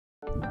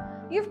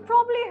You've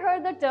probably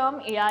heard the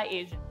term AI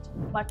agent,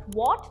 but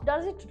what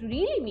does it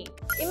really mean?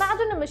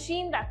 Imagine a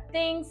machine that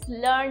thinks,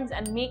 learns,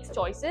 and makes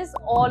choices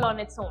all on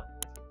its own.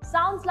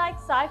 Sounds like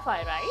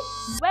sci-fi, right?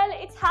 Well,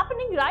 it's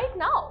happening right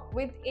now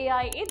with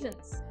AI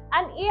agents.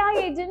 An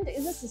AI agent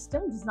is a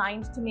system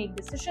designed to make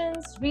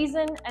decisions,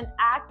 reason, and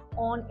act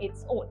on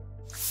its own,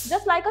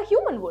 just like a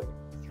human would.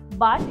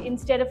 But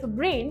instead of a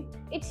brain,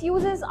 it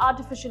uses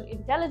artificial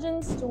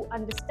intelligence to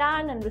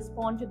understand and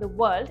respond to the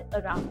world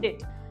around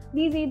it.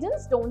 These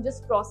agents don't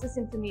just process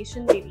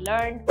information, they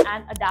learn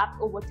and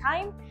adapt over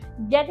time,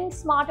 getting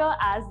smarter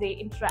as they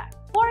interact.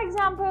 For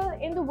example,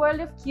 in the world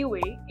of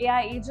QA,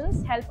 AI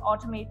agents help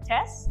automate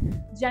tests,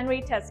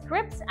 generate test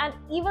scripts, and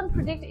even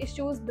predict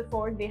issues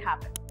before they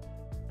happen.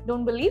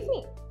 Don't believe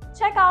me?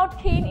 Check out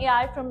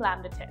𝐂𝐸 from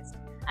Lambda Test,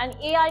 an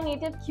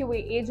AI-native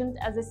QA agent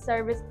as a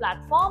service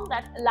platform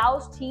that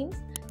allows teams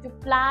to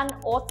plan,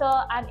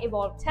 author, and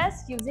evolve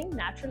tests using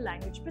natural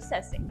language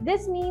processing.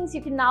 This means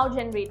you can now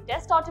generate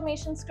test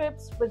automation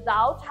scripts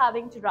without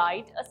having to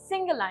write a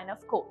single line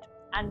of code,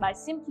 and by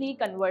simply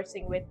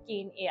conversing with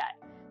𝐂𝐸.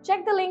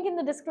 Check the link in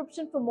the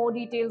description for more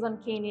details on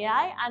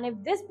𝐂𝐸, and if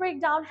this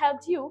breakdown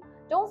helped you,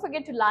 don't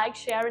forget to like,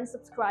 share, and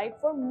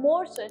subscribe for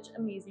more such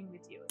amazing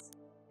videos.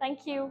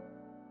 Thank you.